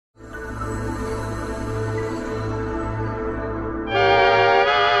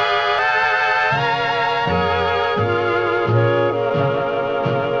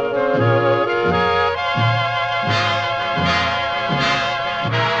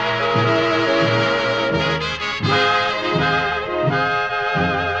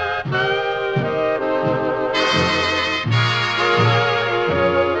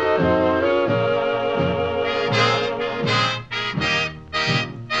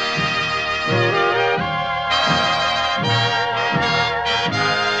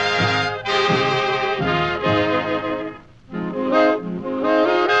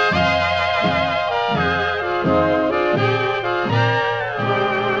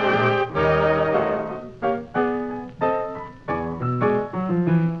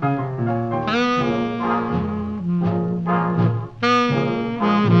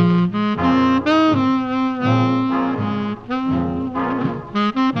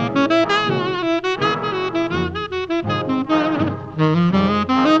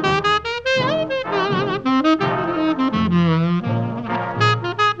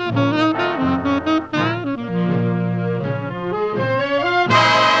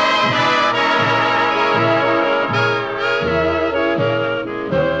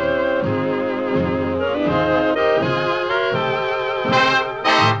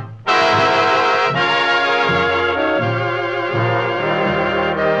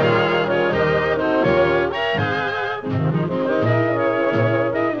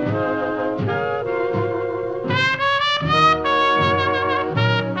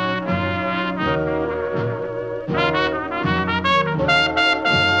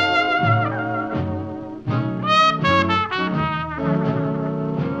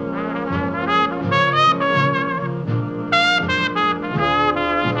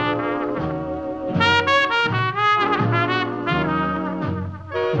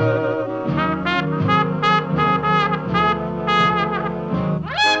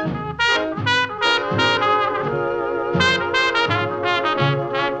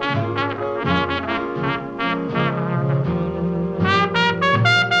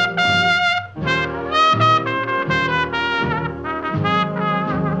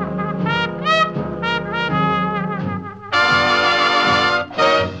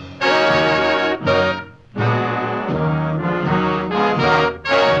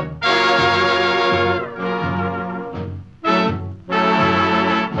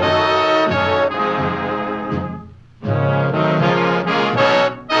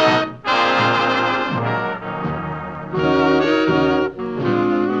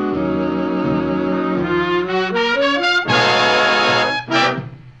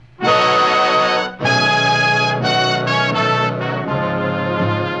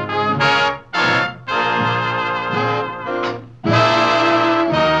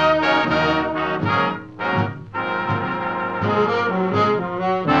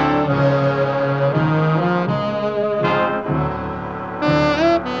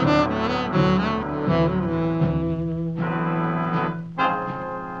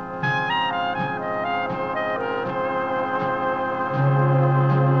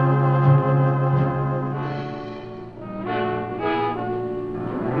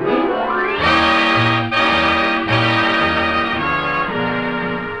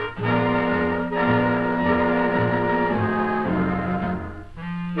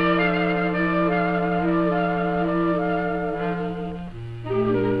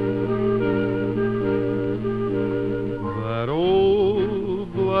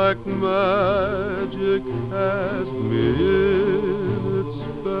black magic cast me in its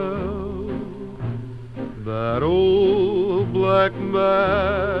spell. That old black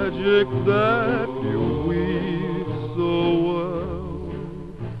magic that you weave so well.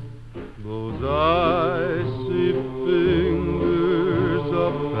 Those icy fingers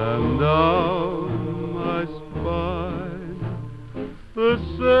up and down my spine. The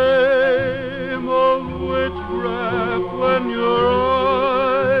same old witchcraft when your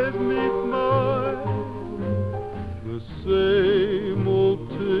eyes meet mine. The same old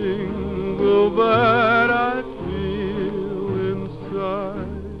tingle that I feel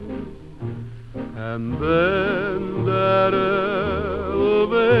inside. And then that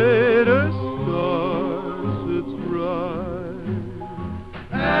elevator starts its ride.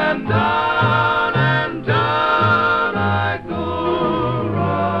 And down I go,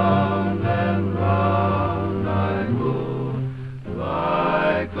 round and round I go,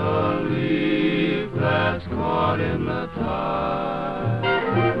 like a leaf that's caught in the tide.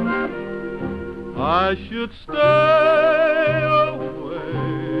 I should stay away,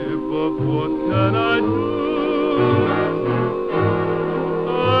 but what can I do?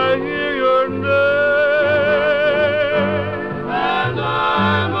 I hear your name, and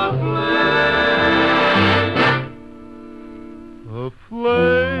I'm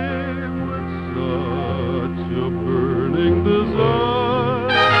aflame with such a burning desire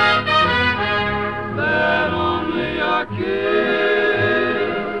that only a kiss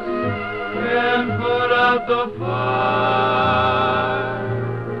can put out the fire.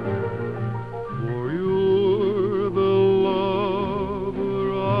 For you're the lover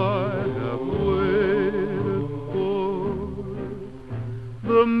I have waited for,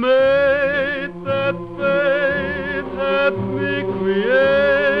 the mate that fate hath me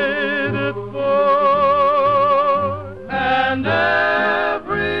created for. And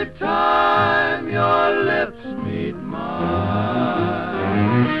every time your lips meet mine,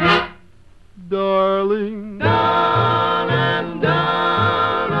 darling,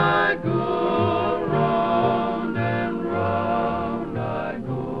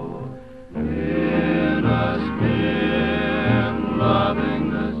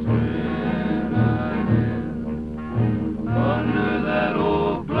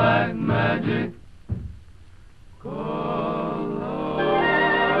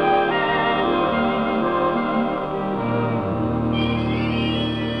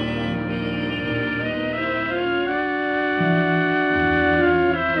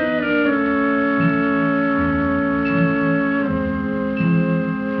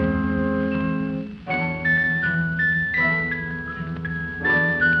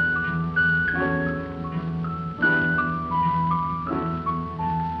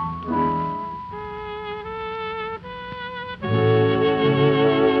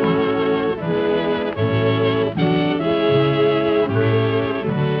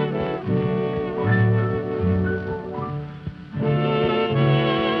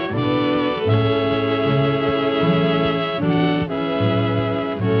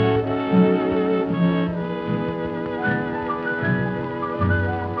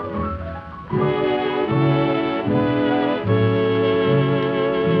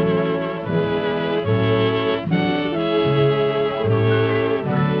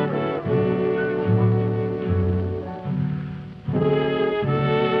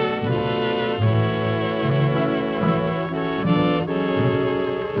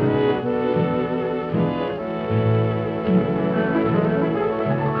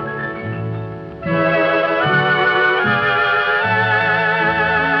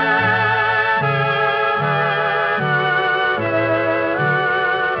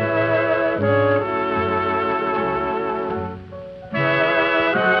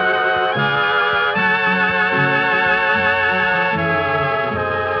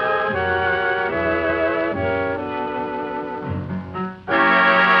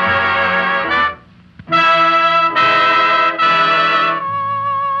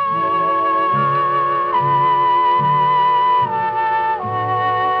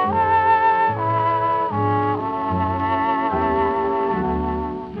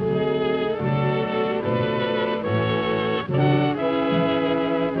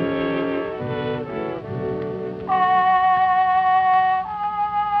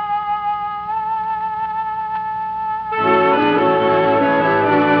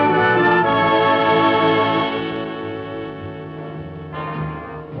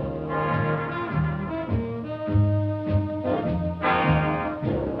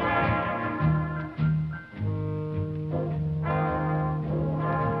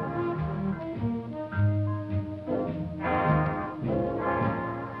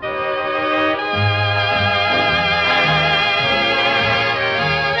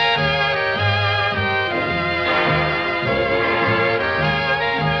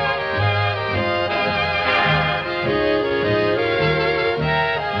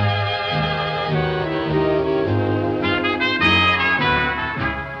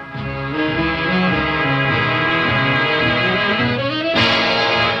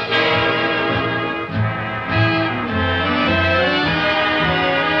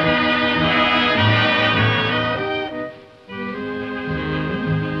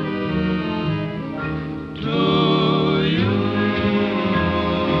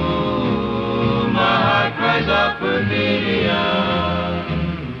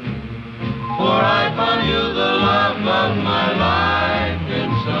 was my life in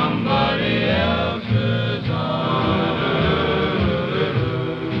somebody else's arms.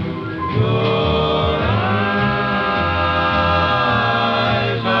 Your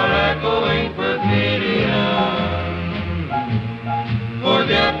eyes are echoing perfidion,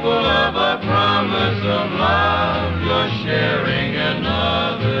 forgetful of a promise of love. You're sharing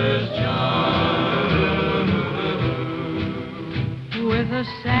another's charm. With a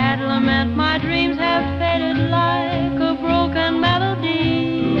sad lament, my dreams have faded like a broken melody.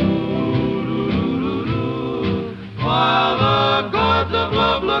 While the gods of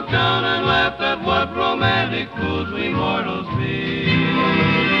love look down and laugh at what romantic fools we mortals be.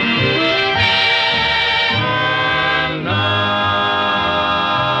 And now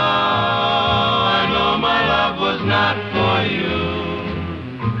I know my love was not for you,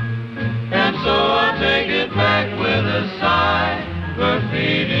 and so I'll take it back with a sigh.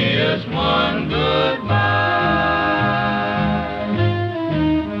 Perfidious one.